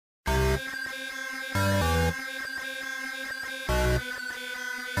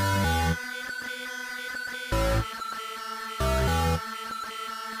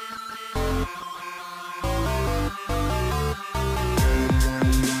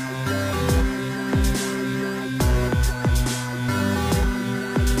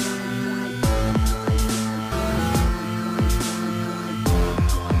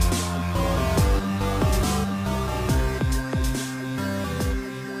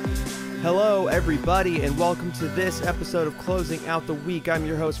Hello, everybody, and welcome to this episode of Closing Out the Week. I'm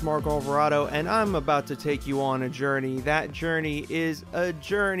your host, Mark Alvarado, and I'm about to take you on a journey. That journey is a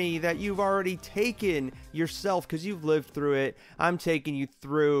journey that you've already taken yourself because you've lived through it. I'm taking you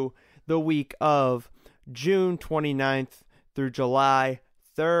through the week of June 29th through July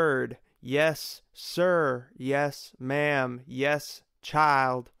 3rd. Yes, sir. Yes, ma'am. Yes,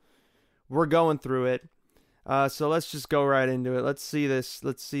 child. We're going through it. So let's just go right into it. Let's see this.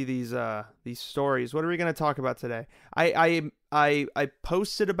 Let's see these stories. What are we going to talk about today? I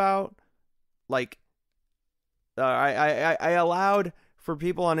posted about I allowed for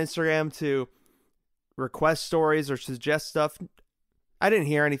people on Instagram to request stories or suggest stuff. I didn't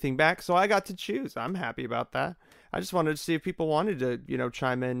hear anything back, so I got to choose. I'm happy about that. I just wanted to see if people wanted to,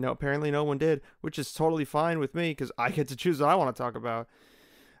 chime in. No, apparently no one did, which is totally fine with me because I get to choose what I want to talk about.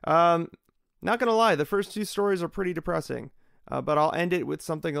 Not gonna lie, the first two stories are pretty depressing, but I'll end it with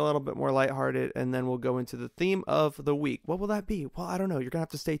something a little bit more lighthearted, and then we'll go into the theme of the week. What will that be? Well, I don't know. You're gonna have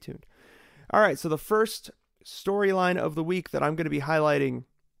to stay tuned. All right, so the first storyline of the week that I'm going to be highlighting,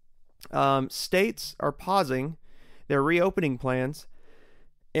 states are pausing their reopening plans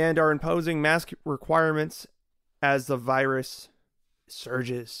and are imposing mask requirements as the virus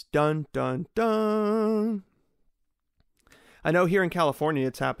surges. Dun, dun, dun. I know here in California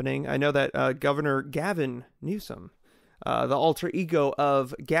it's happening. I know that Governor Gavin Newsom, the alter ego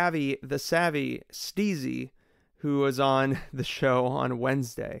of Gabby the Savvy Steezy, who was on the show on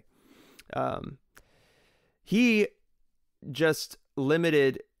Wednesday, he just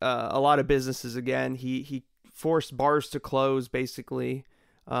limited a lot of businesses again. He forced bars to close, basically.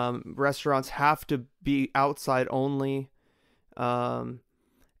 Restaurants have to be outside only. And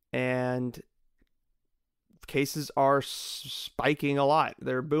cases are spiking a lot.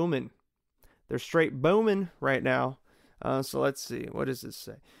 They're booming. They're straight booming right now. So let's see. What does this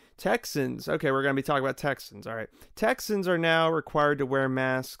say? Texans. Okay, we're going to be talking about Texans. All right. Texans are now required to wear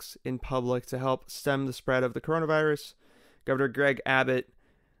masks in public to help stem the spread of the coronavirus. Governor Greg Abbott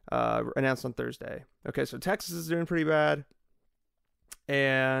announced on Thursday. Okay, so Texas is doing pretty bad.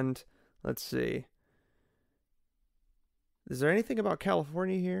 And let's see. Is there anything about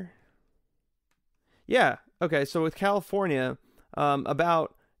California here? Yeah. Okay, so with California,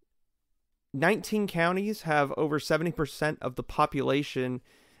 about 19 counties have over 70% of the population,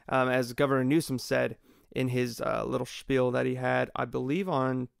 as Governor Newsom said in his little spiel that he had, I believe,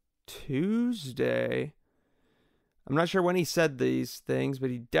 on Tuesday. I'm not sure when he said these things,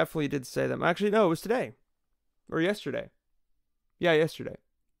 but he definitely did say them. Actually, no, it was today or yesterday. Yeah, yesterday.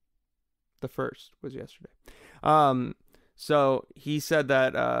 The first was yesterday. So he said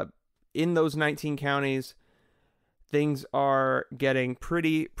that in those 19 counties, things are getting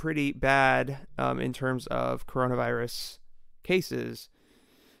pretty bad in terms of coronavirus cases.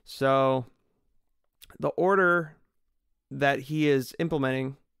 So the order that he is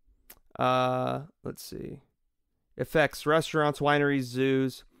implementing, let's see, affects restaurants, wineries,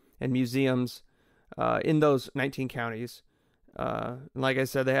 zoos, and museums in those 19 counties. Like I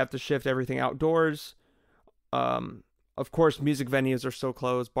said, they have to shift everything outdoors. Of course, music venues are still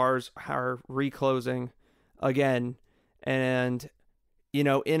closed. Bars are reclosing again. And, in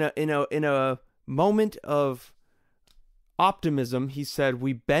a moment of optimism, he said,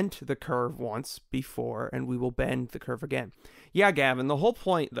 we bent the curve once before and we will bend the curve again. Yeah, Gavin, the whole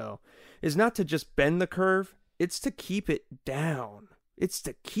point, though, is not to just bend the curve. It's to keep it down. It's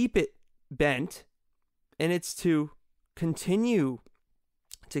to keep it bent, and it's to continue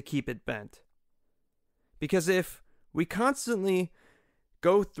to keep it bent. Because if we constantly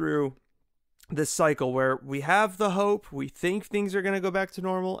go through this cycle where we have the hope, we think things are going to go back to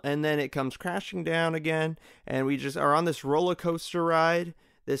normal, and then it comes crashing down again, and we just are on this roller coaster ride,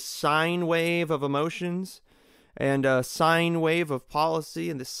 this sine wave of emotions, and a sine wave of policy,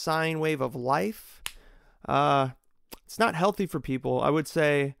 and this sine wave of life. It's not healthy for people. I would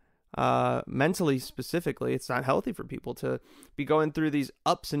say, mentally specifically, it's not healthy for people to be going through these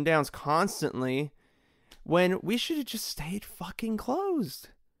ups and downs constantly when we should have just stayed fucking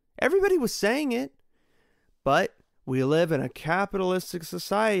closed. Everybody was saying it, but we live in a capitalistic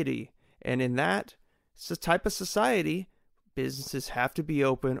society, and in that type of society, businesses have to be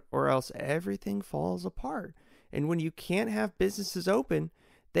open or else everything falls apart. And when you can't have businesses open,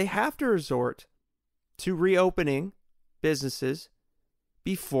 they have to resort to reopening businesses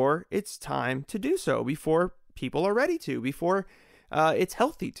before it's time to do so, before people are ready to, before it's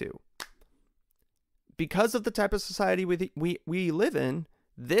healthy to. Because of the type of society we live in,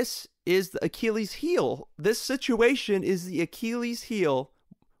 this is the Achilles heel. This situation is the Achilles heel.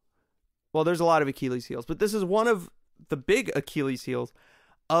 Well, there's a lot of Achilles heels, but this is one of the big Achilles heels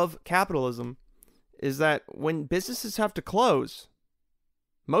of capitalism is that when businesses have to close,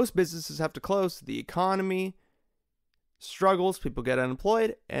 most businesses have to close, the economy struggles, people get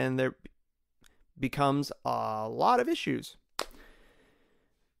unemployed, and there becomes a lot of issues.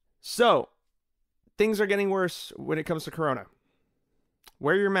 So, things are getting worse when it comes to Corona.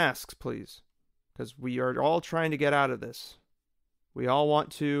 Wear your masks, please, because we are all trying to get out of this. We all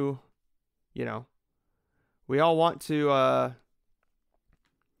want to,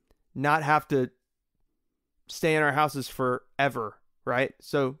 not have to stay in our houses forever, right?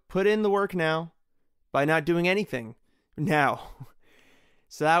 So put in the work now by not doing anything now.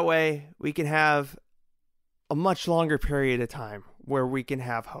 So that way we can have a much longer period of time where we can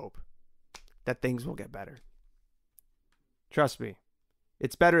have hope that things will get better. Trust me,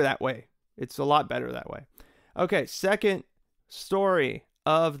 it's better that way. It's a lot better that way. Okay, second story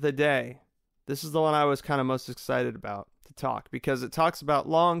of the day. This is the one I was kind of most excited about to talk because it talks about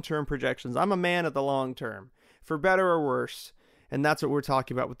long-term projections. I'm a man of the long term, for better or worse, and that's what we're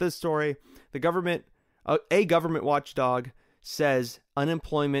talking about with this story. The government, a government watchdog, says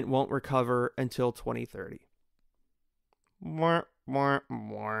unemployment won't recover until 2030.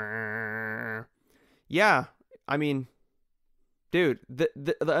 Yeah, I mean, dude,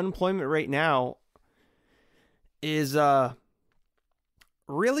 the unemployment rate now is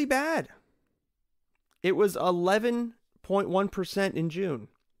really bad. It was 11.1% in June.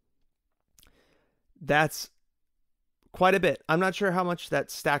 That's quite a bit. I'm not sure how much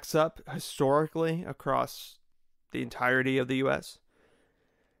that stacks up historically across the entirety of the U.S.,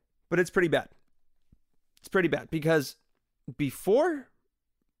 but it's pretty bad. It's pretty bad because before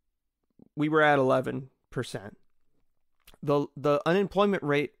we were at 11%, the unemployment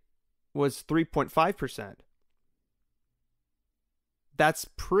rate was 3.5%. That's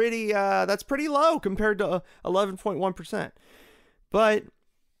pretty low compared to 11.1%. But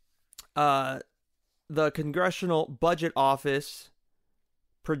the Congressional Budget Office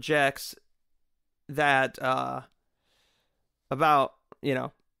projects that about,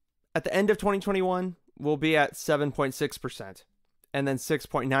 at the end of 2021, we'll be at 7.6%, and then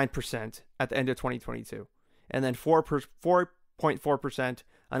 6.9% at the end of 2022, and then 4.4%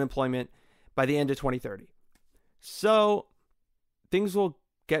 unemployment by the end of 2030. So things will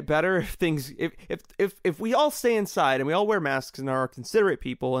get better if we all stay inside and we all wear masks and are considerate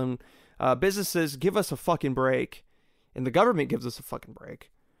people, and businesses give us a fucking break, and the government gives us a fucking break,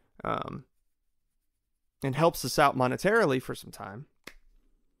 and helps us out monetarily for some time.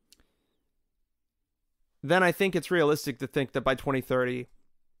 Then I think it's realistic to think that by 2030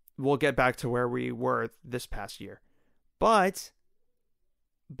 we'll get back to where we were this past year. But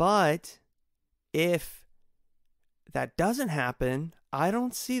if that doesn't happen, I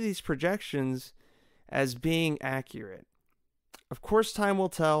don't see these projections as being accurate. Of course, time will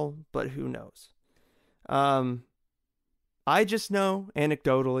tell, but who knows? I just know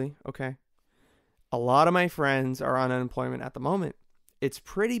anecdotally, okay, a lot of my friends are on unemployment at the moment. It's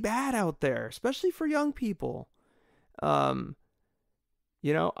pretty bad out there, especially for young people. A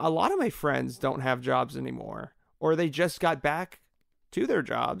lot of my friends don't have jobs anymore, or they just got back to their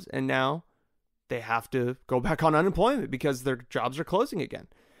jobs and now they have to go back on unemployment because their jobs are closing again.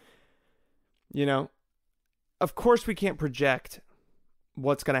 Of course we can't project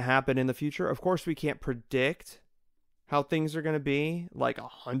what's going to happen in the future. Of course we can't predict how things are going to be like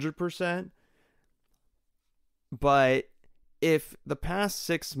 100%. But if the past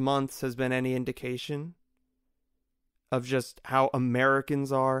 6 months has been any indication of just how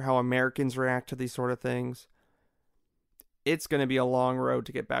Americans are, how Americans react to these sort of things, it's going to be a long road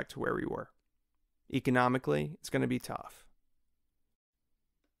to get back to where we were. Economically, it's going to be tough.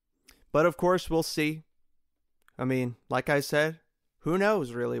 But of course, we'll see. I mean, like I said, who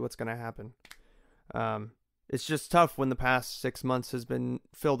knows really what's going to happen? It's just tough when the past 6 months has been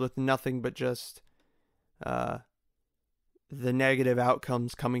filled with nothing but just the negative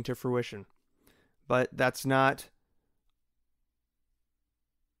outcomes coming to fruition. But that's not,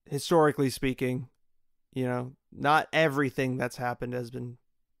 historically speaking, not everything that's happened has been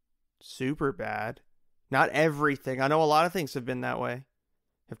super bad. Not everything. I know a lot of things have been that way,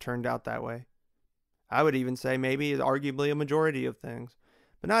 have turned out that way. I would even say maybe arguably a majority of things,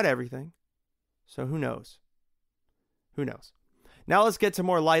 but not everything. So who knows? Who knows? Now let's get to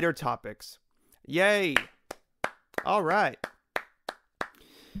more lighter topics. Yay! All right.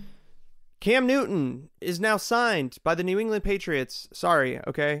 Cam Newton is now signed by the New England Patriots. Sorry,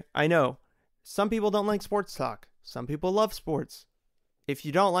 okay? I know. Some people don't like sports talk. Some people love sports. If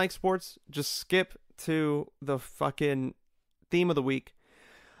you don't like sports, just skip to the fucking theme of the week.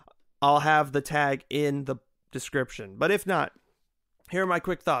 I'll have the tag in the description. But if not, Here are my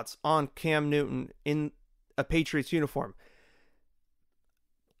quick thoughts on Cam Newton in a Patriots uniform.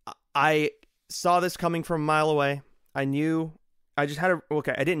 I saw this coming from a mile away. I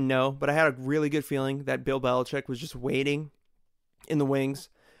didn't know, but I had a really good feeling that Bill Belichick was just waiting in the wings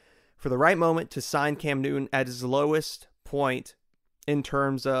for the right moment to sign Cam Newton at his lowest point in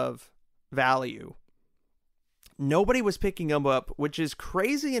terms of value. Nobody was picking him up, which is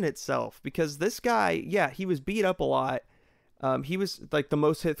crazy in itself because this guy, yeah, he was beat up a lot. He was like the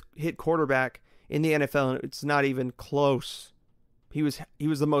most hit quarterback in the NFL, and it's not even close. He was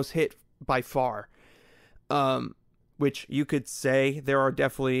the most hit by far. Which you could say there are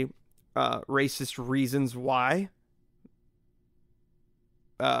definitely racist reasons why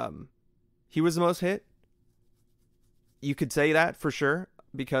he was the most hit. You could say that for sure,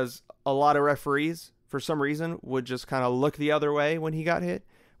 because a lot of referees, for some reason, would just kind of look the other way when he got hit,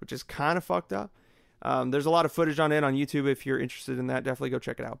 which is kind of fucked up. There's a lot of footage on it on YouTube. If you're interested in that, definitely go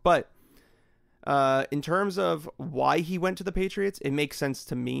check it out. But in terms of why he went to the Patriots, it makes sense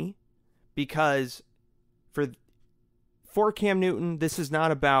to me, because for Cam Newton, this is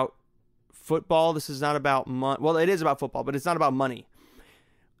not about football. This is not about money. Well, it is about football, but it's not about money.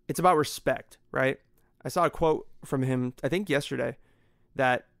 It's about respect, right? I saw a quote from him, I think yesterday,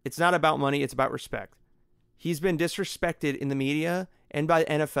 that it's not about money, it's about respect. He's been disrespected in the media and by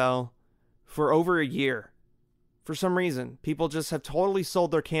the NFL for over a year. For some reason, people just have totally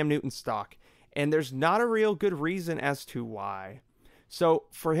sold their Cam Newton stock, and there's not a real good reason as to why. So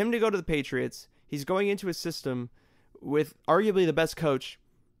for him to go to the Patriots, he's going into a system with arguably the best coach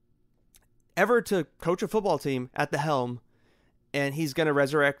ever to coach a football team at the helm, and he's going to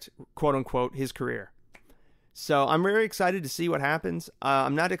resurrect, quote unquote, his career. So I'm very excited to see what happens.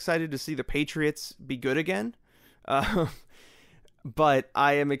 I'm not excited to see the Patriots be good again, but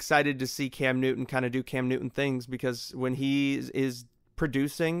I am excited to see Cam Newton kind of do Cam Newton things, because when he is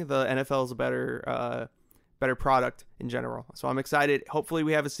producing, the NFL is a better product in general. So I'm excited. Hopefully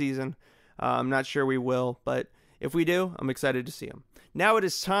we have a season. I'm not sure we will, but if we do, I'm excited to see him. Now it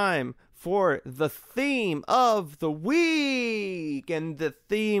is time for the theme of the week. And the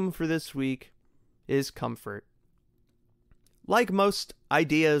theme for this week is comfort. Like most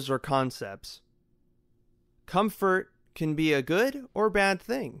ideas or concepts, comfort can be a good or bad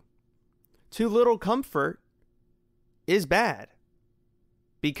thing. Too little comfort is bad,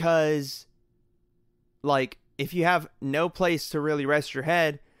 because, like, if you have no place to really rest your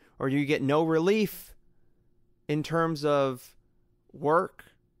head, or you get no relief in terms of work,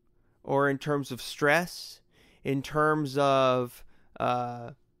 or in terms of stress, in terms of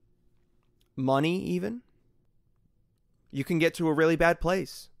money even, you can get to a really bad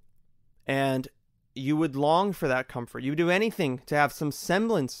place. And you would long for that comfort. You would do anything to have some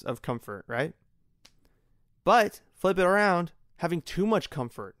semblance of comfort, right? But flip it around, having too much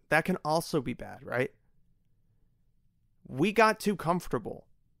comfort, that can also be bad, right? We got too comfortable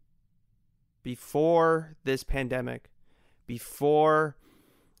before this pandemic, before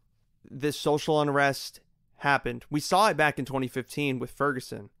this social unrest happened. We saw it back in 2015 with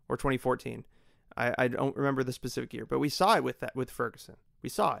Ferguson, or 2014. I don't remember the specific year, but we saw it with Ferguson. We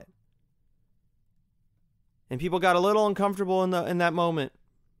saw it. And people got a little uncomfortable in that moment,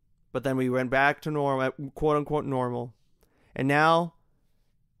 but then we went back to normal, quote unquote normal. And now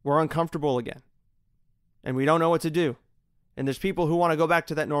we're uncomfortable again. And we don't know what to do. And there's people who want to go back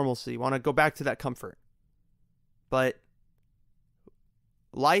to that normalcy, want to go back to that comfort. But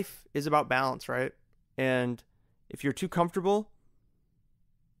life is about balance, right? And if you're too comfortable,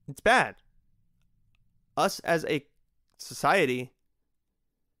 it's bad. Us as a society,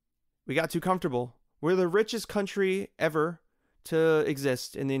 we got too comfortable. We're the richest country ever to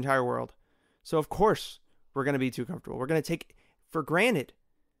exist in the entire world. So of course we're going to be too comfortable. We're going to take for granted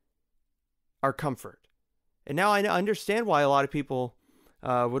our comfort. And now I understand why a lot of people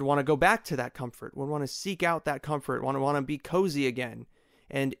would want to go back to that comfort, would want to seek out that comfort, want to be cozy again,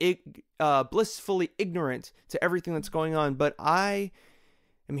 and blissfully ignorant to everything that's going on. But I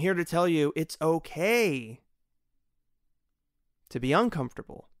am here to tell you it's okay to be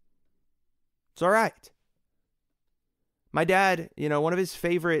uncomfortable. It's all right. My dad, one of his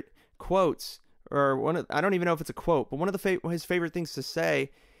favorite quotes, or I don't even know if it's a quote, but one of his favorite things to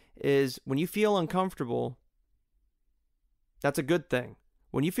say is, when you feel uncomfortable, that's a good thing.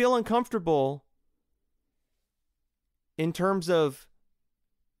 When you feel uncomfortable in terms of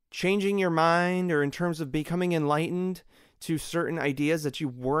changing your mind, or in terms of becoming enlightened to certain ideas that you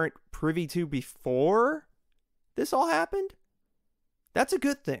weren't privy to before this all happened, that's a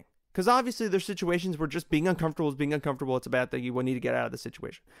good thing. Because obviously there's situations where just being uncomfortable is being uncomfortable. It's a bad thing. You need to get out of the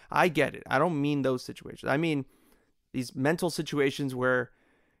situation. I get it. I don't mean those situations. I mean these mental situations where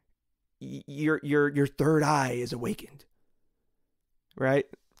your third eye is awakened, right?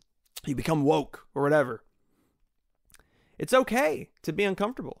 You become woke or whatever. It's okay to be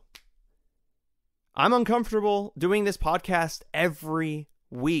uncomfortable. I'm uncomfortable doing this podcast every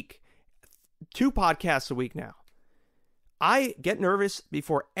week. 2 podcasts a week now. I get nervous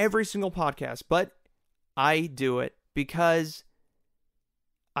before every single podcast, but I do it because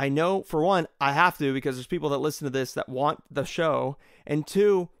I know, for one, I have to, because there's people that listen to this that want the show. And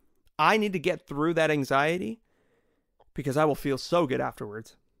 2, I need to get through that anxiety because I will feel so good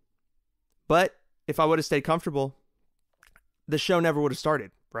afterwards. But if I would have stayed comfortable, the show never would have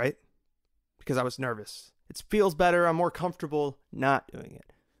started, right? Because I was nervous. It feels better. I'm more comfortable not doing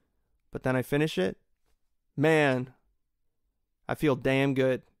it. But then I finish it. Man, I feel damn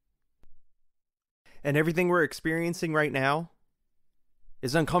good. And everything we're experiencing right now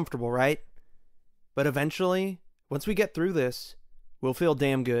is uncomfortable, right? But eventually, once we get through this, we'll feel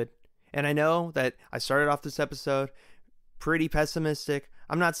damn good. And I know that I started off this episode pretty pessimistic.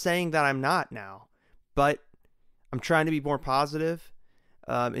 I'm not saying that I'm not now, but I'm trying to be more positive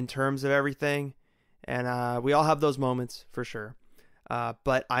in terms of everything. And we all have those moments for sure.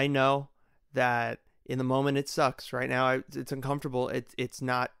 But I know that in the moment it sucks. Right now it's uncomfortable. It's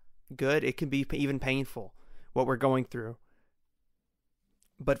not good. It can be even painful what we're going through.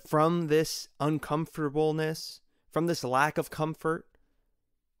 But from this uncomfortableness, from this lack of comfort,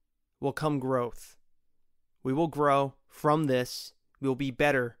 will come growth. We will grow from this. We will be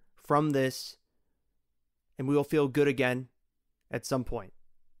better from this. And we will feel good again at some point.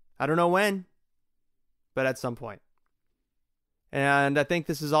 I don't know when, but at some point. And I think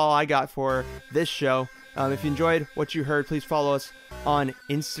this is all I got for this show. If you enjoyed what you heard, please follow us on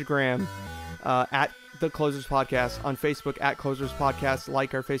Instagram at The Closers Podcast, on Facebook at Closers Podcast.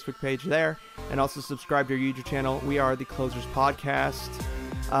 Like our Facebook page there, and also subscribe to our YouTube channel. We are The Closers Podcast.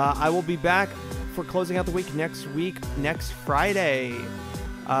 I will be back for closing out the week next Friday.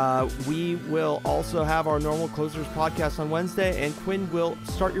 We will also have our normal Closers Podcast on Wednesday, and Quinn will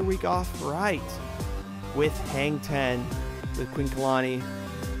start your week off right with Hang 10 with Quinn Kalani.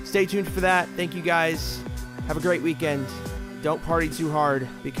 Stay tuned for that. Thank you guys. Have a great weekend. Don't party too hard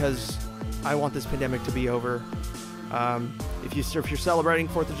because I want this pandemic to be over. If you're celebrating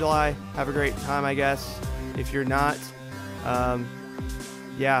 4th of July, have a great time, I guess. If you're not,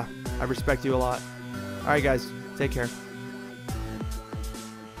 yeah, I respect you a lot. All right, guys, take care.